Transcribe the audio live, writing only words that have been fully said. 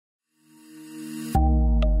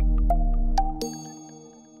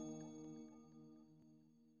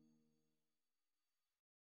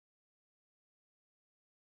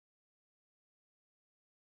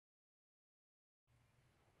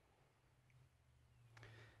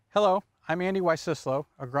Hello, I'm Andy Wysislo,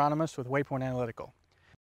 agronomist with Waypoint Analytical.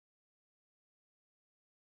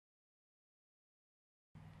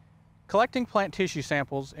 Collecting plant tissue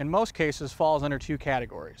samples in most cases falls under two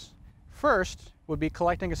categories. First would be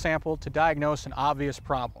collecting a sample to diagnose an obvious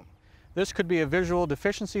problem. This could be a visual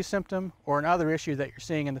deficiency symptom or another issue that you're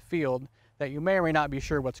seeing in the field that you may or may not be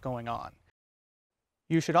sure what's going on.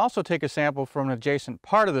 You should also take a sample from an adjacent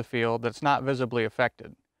part of the field that's not visibly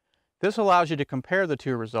affected. This allows you to compare the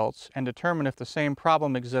two results and determine if the same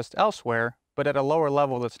problem exists elsewhere, but at a lower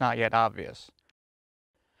level that's not yet obvious.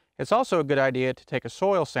 It's also a good idea to take a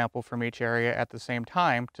soil sample from each area at the same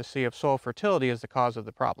time to see if soil fertility is the cause of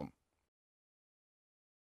the problem.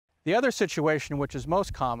 The other situation, which is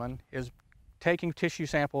most common, is taking tissue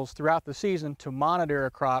samples throughout the season to monitor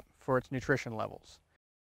a crop for its nutrition levels.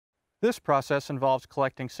 This process involves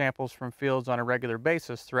collecting samples from fields on a regular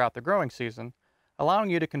basis throughout the growing season,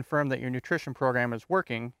 allowing you to confirm that your nutrition program is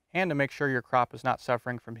working and to make sure your crop is not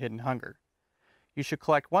suffering from hidden hunger. You should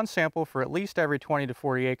collect one sample for at least every 20 to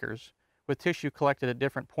 40 acres, with tissue collected at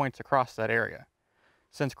different points across that area.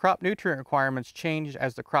 Since crop nutrient requirements change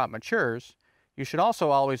as the crop matures, you should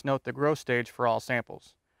also always note the growth stage for all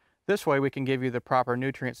samples. This way we can give you the proper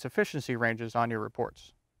nutrient sufficiency ranges on your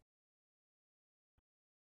reports.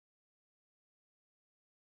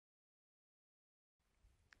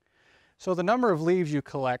 So the number of leaves you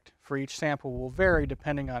collect for each sample will vary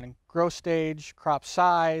depending on growth stage, crop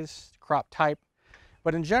size, crop type,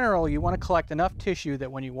 but in general you want to collect enough tissue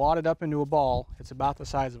that when you wad it up into a ball, it's about the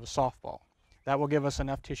size of a softball. That will give us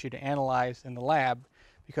enough tissue to analyze in the lab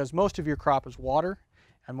because most of your crop is water,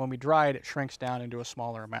 and when we dry it, it shrinks down into a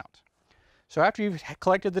smaller amount. So after you've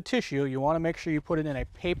collected the tissue, you want to make sure you put it in a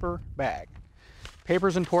paper bag. Paper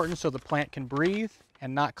is important so the plant can breathe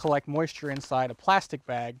and not collect moisture inside a plastic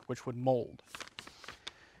bag, which would mold.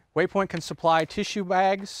 Waypoint can supply tissue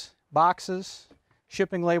bags, boxes,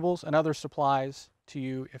 shipping labels, and other supplies to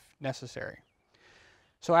you if necessary.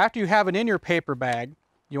 So after you have it in your paper bag,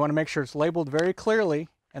 you want to make sure it's labeled very clearly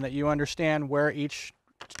and that you understand where each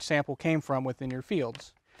sample came from within your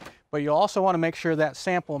fields. But you also want to make sure that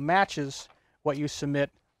sample matches what you submit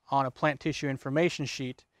on a plant tissue information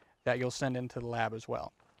sheet that you'll send into the lab as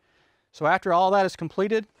well. So after all that is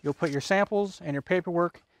completed, you'll put your samples and your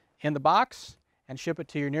paperwork in the box and ship it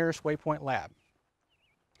to your nearest Waypoint lab.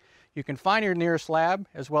 You can find your nearest lab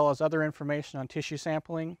as well as other information on tissue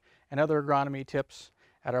sampling and other agronomy tips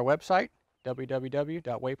at our website,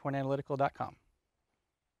 www.waypointanalytical.com.